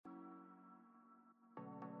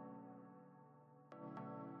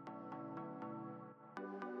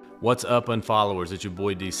What's up, unfollowers? It's your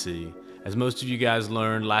boy DC. As most of you guys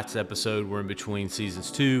learned last episode, we're in between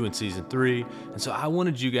seasons 2 and season 3, and so I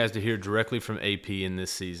wanted you guys to hear directly from AP in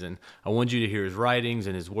this season. I wanted you to hear his writings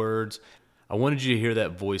and his words. I wanted you to hear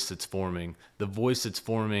that voice that's forming, the voice that's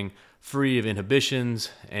forming free of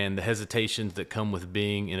inhibitions and the hesitations that come with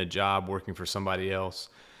being in a job working for somebody else.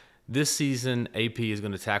 This season, AP is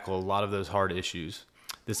going to tackle a lot of those hard issues.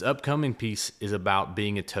 This upcoming piece is about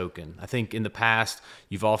being a token. I think in the past,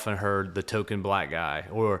 you've often heard the token black guy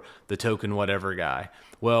or the token whatever guy.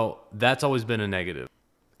 Well, that's always been a negative.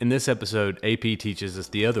 In this episode, AP teaches us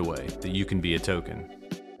the other way, that you can be a token.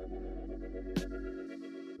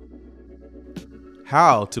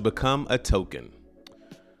 How to become a token.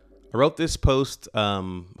 I wrote this post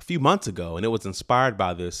a few months ago, and it was inspired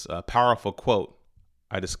by this powerful quote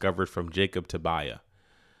I discovered from Jacob Tobiah.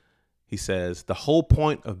 He says, "The whole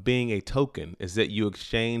point of being a token is that you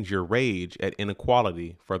exchange your rage at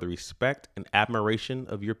inequality for the respect and admiration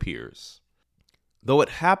of your peers. Though it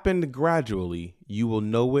happened gradually, you will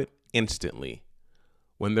know it instantly.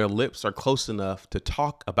 When their lips are close enough to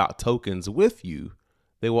talk about tokens with you,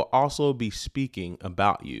 they will also be speaking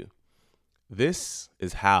about you. This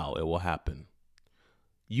is how it will happen.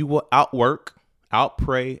 You will outwork,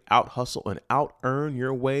 outpray, outhustle, and out-earn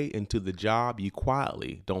your way into the job you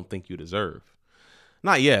quietly don't think you deserve.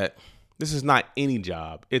 Not yet. This is not any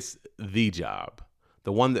job. It's the job.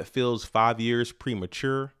 The one that feels 5 years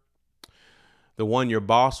premature. The one your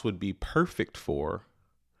boss would be perfect for.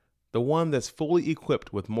 The one that's fully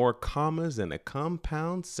equipped with more commas than a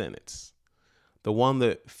compound sentence. The one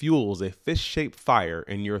that fuels a fish-shaped fire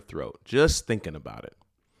in your throat, just thinking about it.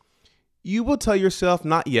 You will tell yourself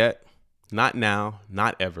not yet, not now,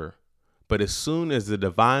 not ever. But as soon as the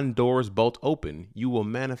divine doors bolt open, you will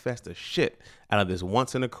manifest the shit out of this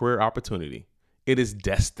once-in-a-career opportunity. It is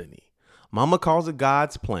destiny. Mama calls it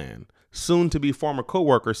God's plan. Soon to be former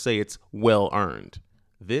coworkers say it's well-earned.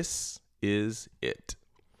 This is it.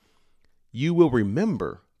 You will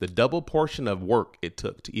remember the double portion of work it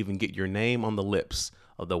took to even get your name on the lips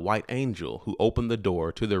of the white angel who opened the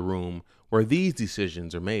door to the room where these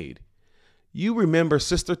decisions are made. You remember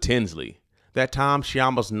Sister Tinsley, that time she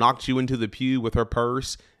almost knocked you into the pew with her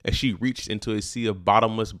purse as she reached into a sea of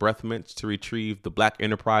bottomless breath mints to retrieve the Black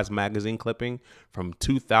Enterprise magazine clipping from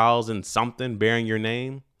 2000-something bearing your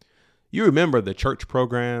name. You remember the church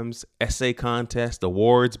programs, essay contests,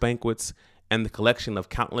 awards, banquets, and the collection of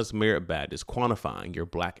countless merit badges quantifying your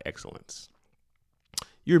Black excellence.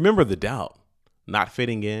 You remember the doubt, not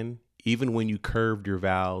fitting in, even when you curved your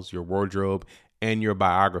vows, your wardrobe, and your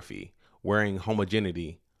biography, wearing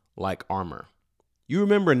homogeneity like armor. You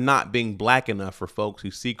remember not being Black enough for folks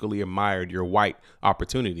who secretly admired your white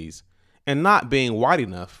opportunities, and not being white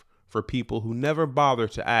enough for people who never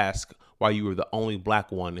bothered to ask why you were the only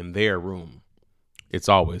Black one in their room. It's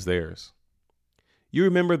always theirs. You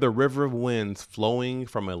remember the river of winds flowing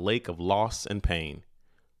from a lake of loss and pain.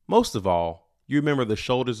 Most of all, you remember the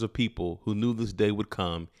shoulders of people who knew this day would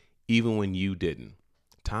come even when you didn't.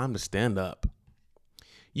 Time to stand up.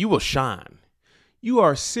 You will shine. You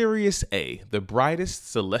are Sirius A, the brightest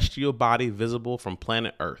celestial body visible from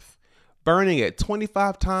planet Earth, burning at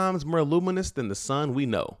 25 times more luminous than the sun we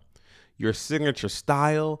know. Your signature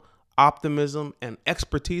style, optimism, and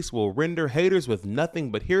expertise will render haters with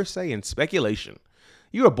nothing but hearsay and speculation.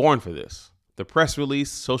 You are born for this. The press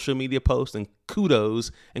release, social media posts, and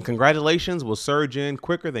kudos and congratulations will surge in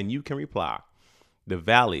quicker than you can reply. The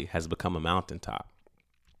valley has become a mountaintop.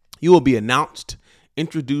 You will be announced,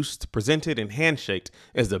 introduced, presented, and handshaked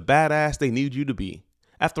as the badass they need you to be.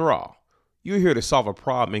 After all, you're here to solve a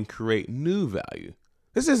problem and create new value.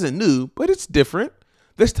 This isn't new, but it's different.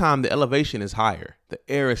 This time the elevation is higher, the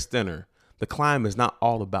air is thinner, the climb is not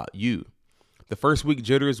all about you. The first week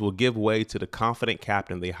jitters will give way to the confident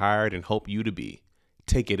captain they hired and hope you to be.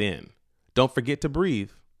 Take it in. Don't forget to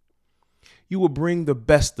breathe. You will bring the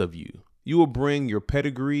best of you. You will bring your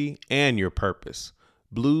pedigree and your purpose.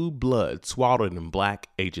 Blue blood swaddled in Black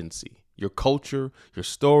agency. Your culture, your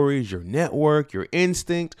stories, your network, your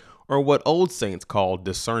instinct, or what old saints call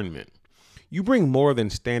discernment. You bring more than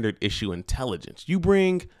standard issue intelligence. You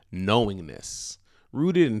bring knowingness,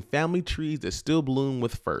 rooted in family trees that still bloom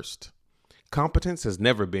with first. Competence has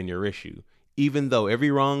never been your issue, even though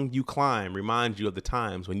every rung you climb reminds you of the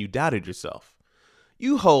times when you doubted yourself.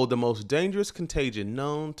 You hold the most dangerous contagion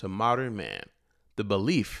known to modern man, the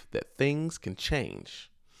belief that things can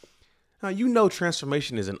change. Now, you know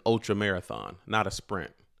transformation is an ultra marathon, not a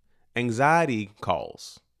sprint. Anxiety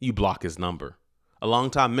calls. You block his number. A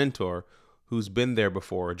longtime mentor who's been there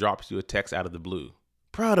before drops you a text out of the blue.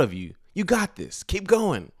 Proud of you. You got this. Keep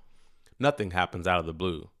going. Nothing happens out of the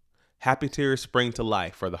blue. Happy tears spring to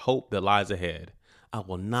life for the hope that lies ahead. I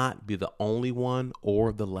will not be the only one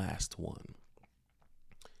or the last one.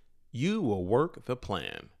 You will work the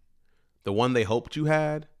plan. The one they hoped you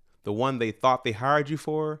had, the one they thought they hired you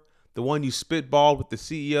for, the one you spitballed with the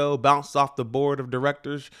CEO, bounced off the board of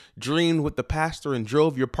directors, dreamed with the pastor, and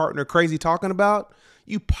drove your partner crazy talking about.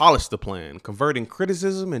 You polished the plan, converting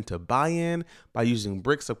criticism into buy-in by using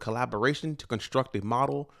bricks of collaboration to construct a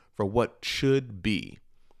model for what should be,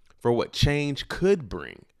 for what change could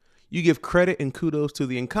bring. You give credit and kudos to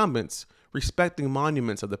the incumbents, respecting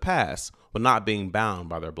monuments of the past while not being bound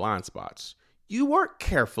by their blind spots. You work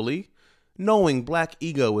carefully, knowing black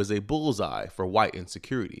ego is a bullseye for white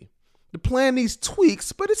insecurity. The plan needs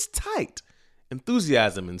tweaks, but it's tight.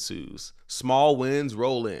 Enthusiasm ensues. Small wins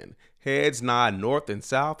roll in. Heads nod north and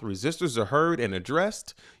south. Resistors are heard and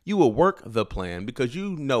addressed. You will work the plan because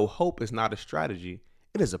you know hope is not a strategy.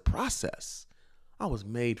 It is a process. I was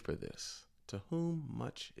made for this. To whom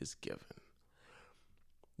much is given.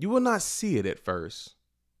 You will not see it at first,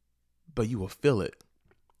 but you will feel it.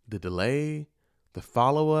 The delay, the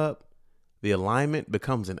follow-up, the alignment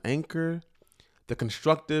becomes an anchor. The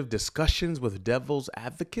constructive discussions with devil's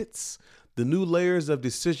advocates, the new layers of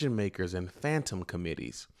decision makers and phantom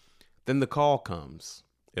committees. Then the call comes.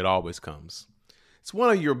 It always comes. It's one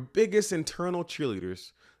of your biggest internal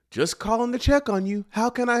cheerleaders. Just calling to check on you. How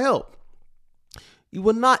can I help? You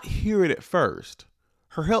will not hear it at first.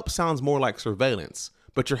 Her help sounds more like surveillance,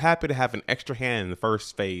 but you're happy to have an extra hand in the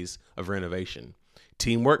first phase of renovation.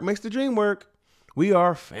 Teamwork makes the dream work. We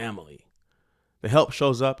are family. The help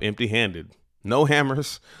shows up empty-handed. No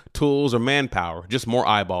hammers, tools, or manpower, just more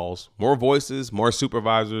eyeballs, more voices, more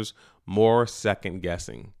supervisors, more second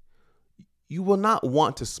guessing. You will not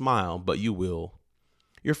want to smile, but you will.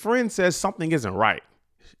 Your friend says something isn't right.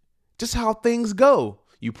 Just how things go,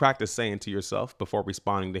 you practice saying to yourself before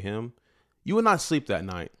responding to him. You will not sleep that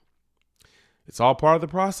night. It's all part of the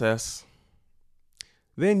process.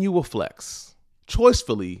 Then you will flex.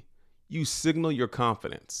 Choicefully, you signal your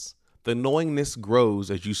confidence. The knowingness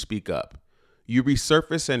grows as you speak up. You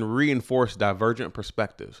resurface and reinforce divergent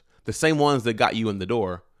perspectives, the same ones that got you in the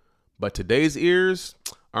door. But today's ears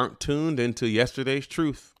aren't tuned into yesterday's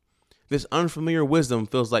truth. This unfamiliar wisdom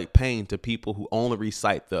feels like pain to people who only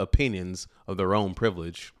recite the opinions of their own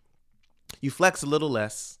privilege. You flex a little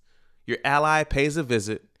less. Your ally pays a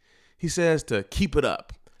visit. He says to keep it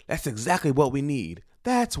up. That's exactly what we need.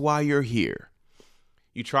 That's why you're here.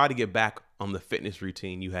 You try to get back on the fitness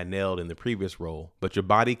routine you had nailed in the previous role, but your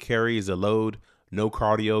body carries a load no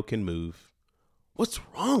cardio can move. What's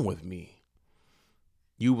wrong with me?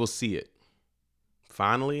 You will see it.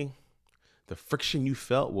 Finally, the friction you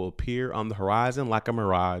felt will appear on the horizon like a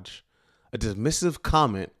mirage. A dismissive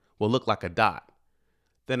comment will look like a dot.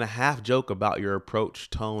 Then a half joke about your approach,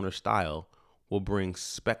 tone, or style will bring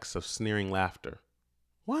specks of sneering laughter.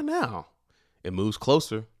 Why now? It moves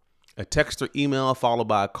closer. A text or email followed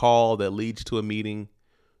by a call that leads to a meeting.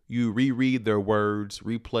 You reread their words,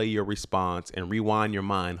 replay your response, and rewind your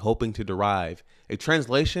mind, hoping to derive a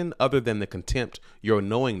translation other than the contempt your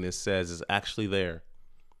knowingness says is actually there.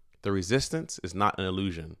 The resistance is not an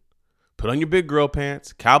illusion. Put on your big girl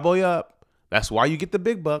pants, cowboy up. That's why you get the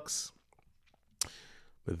big bucks.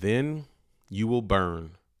 But then you will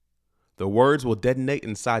burn. The words will detonate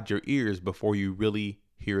inside your ears before you really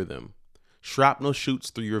hear them. Shrapnel shoots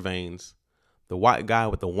through your veins. The white guy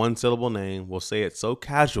with the one-syllable name will say it so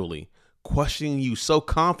casually, questioning you so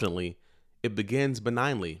confidently, it begins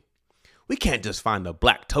benignly. We can't just find a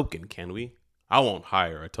black token, can we? I won't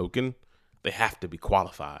hire a token. They have to be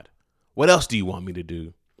qualified. What else do you want me to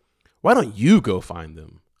do? Why don't you go find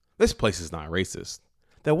them? This place is not racist.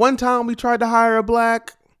 That one time we tried to hire a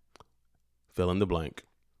black... Fill in the blank.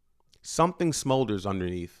 Something smolders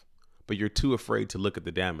underneath, but you're too afraid to look at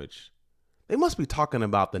the damage. They must be talking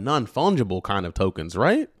about the non-fungible kind of tokens,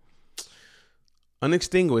 right?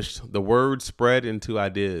 Unextinguished, the words spread into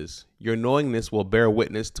ideas. Your knowingness will bear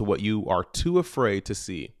witness to what you are too afraid to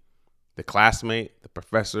see. The classmate, the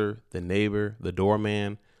professor, the neighbor, the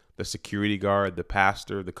doorman, the security guard, the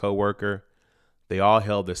pastor, the coworker, they all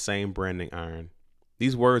held the same branding iron.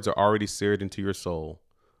 These words are already seared into your soul.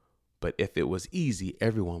 But if it was easy,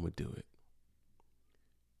 everyone would do it.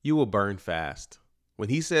 You will burn fast. When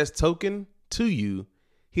he says token to you,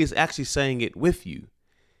 he is actually saying it with you.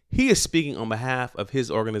 He is speaking on behalf of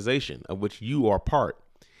his organization, of which you are part.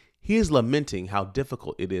 He is lamenting how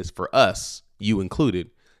difficult it is for us, you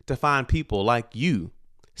included, to find people like you,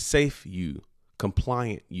 safe you,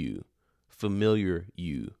 compliant you, familiar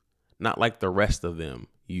you, not like the rest of them,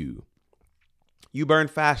 you. You burn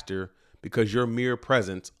faster because your mere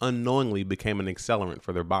presence unknowingly became an accelerant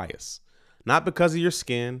for their bias. Not because of your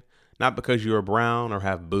skin, not because you are brown or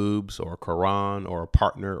have boobs or a Quran or a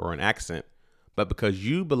partner or an accent, but because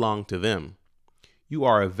you belong to them. You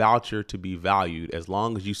are a voucher to be valued as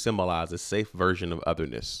long as you symbolize a safe version of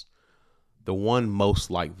otherness, the one most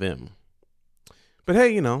like them. But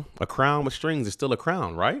hey, a crown with strings is still a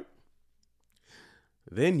crown, right?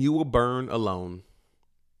 Then you will burn alone.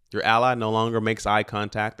 Your ally no longer makes eye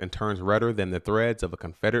contact and turns redder than the threads of a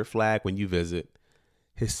Confederate flag when you visit.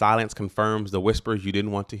 His silence confirms the whispers you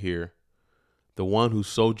didn't want to hear. The one who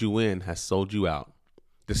sold you in has sold you out.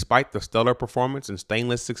 Despite the stellar performance and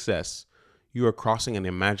stainless success, you are crossing an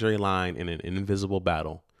imaginary line in an invisible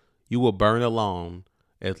battle. You will burn alone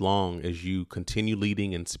as long as you continue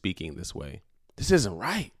leading and speaking this way. This isn't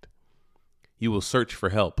right. You will search for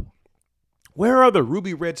help. Where are the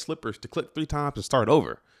ruby red slippers to click 3 times and start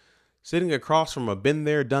over? Sitting across from a been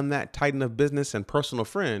there, done that titan of business and personal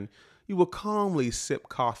friend, you will calmly sip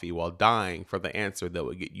coffee while dying for the answer that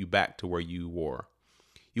will get you back to where you were.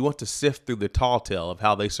 You want to sift through the tall tale of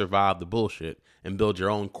how they survived the bullshit and build your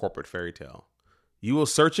own corporate fairy tale. You will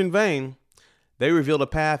search in vain. They reveal a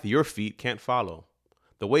path your feet can't follow.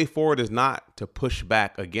 The way forward is not to push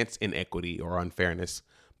back against inequity or unfairness,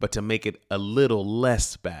 but to make it a little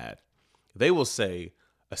less bad. They will say,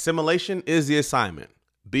 assimilation is the assignment.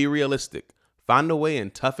 Be realistic. Find a way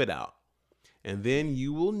and tough it out. And then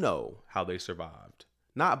you will know how they survived.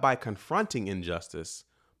 Not by confronting injustice,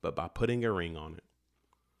 but by putting a ring on it.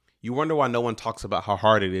 You wonder why no one talks about how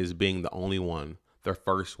hard it is being the only one, the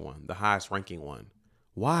first one, the highest ranking one.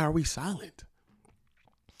 Why are we silent?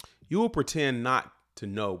 You will pretend not to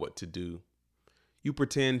know what to do. You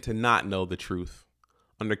pretend to not know the truth.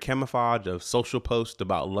 Under camouflage of social posts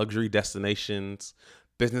about luxury destinations,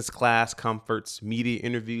 business class comforts, media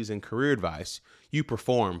interviews, and career advice, you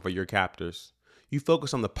perform for your captors. You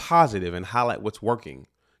focus on the positive and highlight what's working.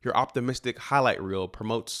 Your optimistic highlight reel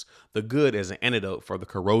promotes the good as an antidote for the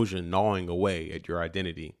corrosion gnawing away at your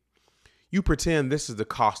identity. You pretend this is the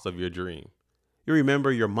cost of your dream. You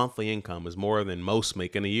remember your monthly income is more than most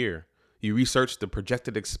make in a year. You research the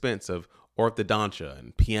projected expense of orthodontia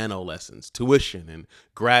and piano lessons, tuition, and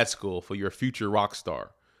grad school for your future rock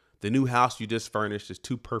star. The new house you just furnished is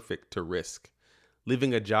too perfect to risk.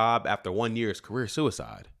 Leaving a job after 1 year is career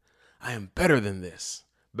suicide. I am better than this,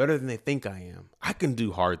 better than they think I am. I can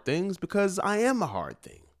do hard things because I am a hard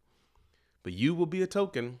thing. But you will be a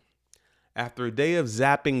token. After a day of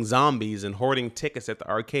zapping zombies and hoarding tickets at the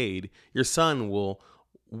arcade, your son will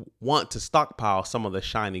want to stockpile some of the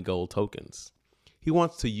shiny gold tokens. He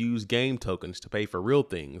wants to use game tokens to pay for real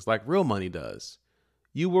things like real money does.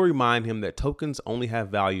 You will remind him that tokens only have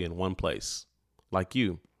value in one place, like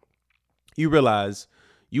you. You realize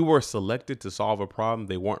you were selected to solve a problem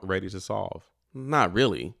they weren't ready to solve. Not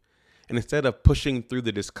really. And instead of pushing through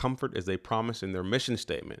the discomfort as they promised in their mission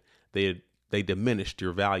statement, they diminished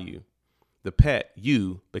your value. The pet,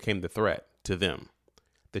 you, became the threat to them.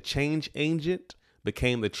 The change agent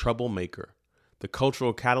became the troublemaker. The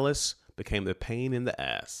cultural catalyst became the pain in the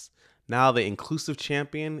ass. Now the inclusive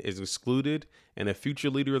champion is excluded, and a future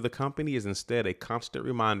leader of the company is instead a constant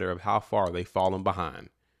reminder of how far they've fallen behind.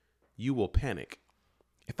 You will panic.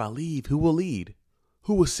 If I leave, who will lead?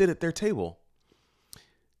 Who will sit at their table?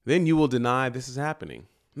 Then you will deny this is happening.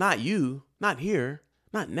 Not you, not here,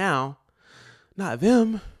 not now, not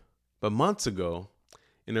them. But months ago,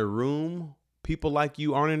 in a room people like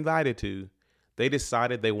you aren't invited to, they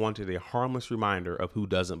decided they wanted a harmless reminder of who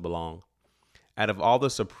doesn't belong. Out of all the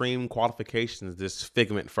supreme qualifications this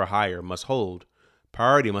figment for hire must hold,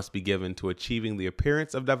 priority must be given to achieving the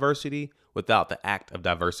appearance of diversity without the act of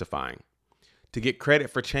diversifying. To get credit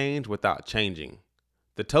for change without changing.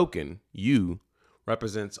 The token, you,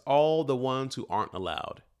 represents all the ones who aren't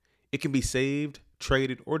allowed. It can be saved,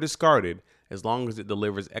 traded, or discarded as long as it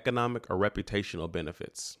delivers economic or reputational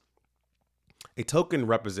benefits. A token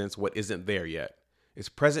represents what isn't there yet. Its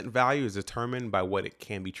present value is determined by what it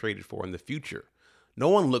can be traded for in the future. No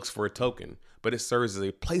one looks for a token, but it serves as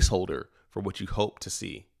a placeholder for what you hope to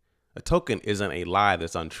see. A token isn't a lie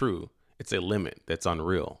that's untrue. It's a limit that's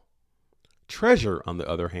unreal. Treasure, on the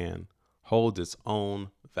other hand, holds its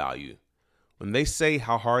own value. When they say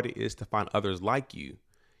how hard it is to find others like you,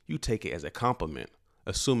 you take it as a compliment,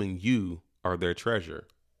 assuming you are their treasure.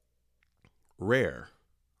 Rare,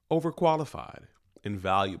 overqualified,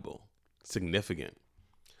 invaluable, significant.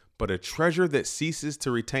 But a treasure that ceases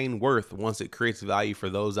to retain worth once it creates value for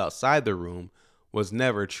those outside the room was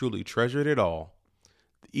never truly treasured at all.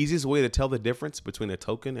 The easiest way to tell the difference between a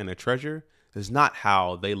token and a treasure is not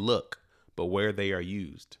how they look, but where they are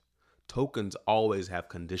used. Tokens always have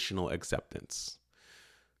conditional acceptance.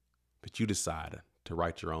 But you decide to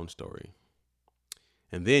write your own story.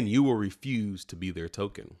 And then you will refuse to be their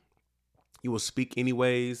token. You will speak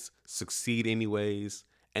anyways, succeed anyways,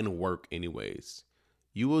 and work anyways.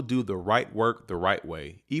 You will do the right work the right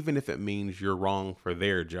way, even if it means you're wrong for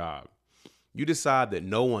their job. You decide that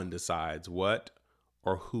no one decides what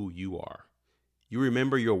or who you are. You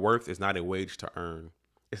remember your worth is not a wage to earn.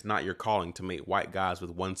 It's not your calling to make white guys with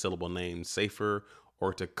one-syllable names safer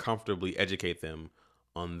or to comfortably educate them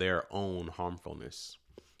on their own harmfulness.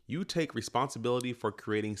 You take responsibility for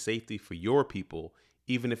creating safety for your people,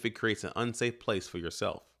 even if it creates an unsafe place for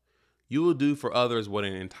yourself. You will do for others what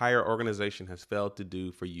an entire organization has failed to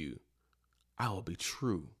do for you. I will be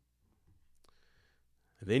true.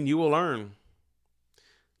 And then you will learn.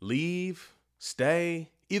 Leave, stay,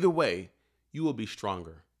 either way, you will be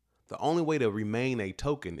stronger. The only way to remain a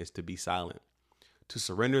token is to be silent, to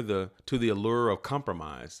surrender to the allure of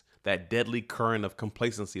compromise, that deadly current of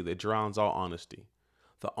complacency that drowns all honesty.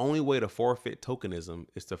 The only way to forfeit tokenism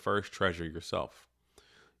is to first treasure yourself.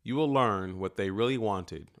 You will learn what they really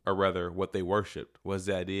wanted, or rather what they worshipped, was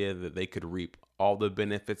the idea that they could reap all the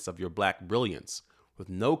benefits of your black brilliance with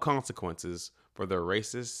no consequences for their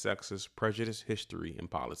racist, sexist, prejudiced history and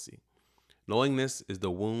policy. Knowing this is the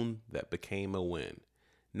wound that became a win.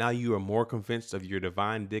 Now you are more convinced of your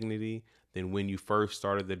divine dignity than when you first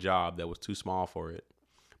started the job that was too small for it.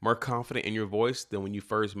 More confident in your voice than when you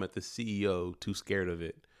first met the CEO too scared of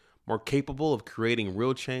it. More capable of creating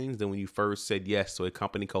real change than when you first said yes to a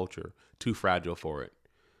company culture too fragile for it.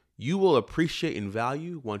 You will appreciate and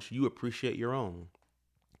value once you appreciate your own.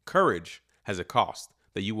 Courage has a cost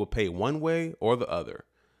that you will pay one way or the other.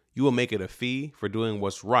 You will make it a fee for doing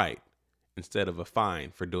what's right instead of a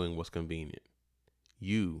fine for doing what's convenient.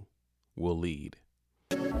 You will lead.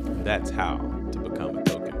 That's how to become a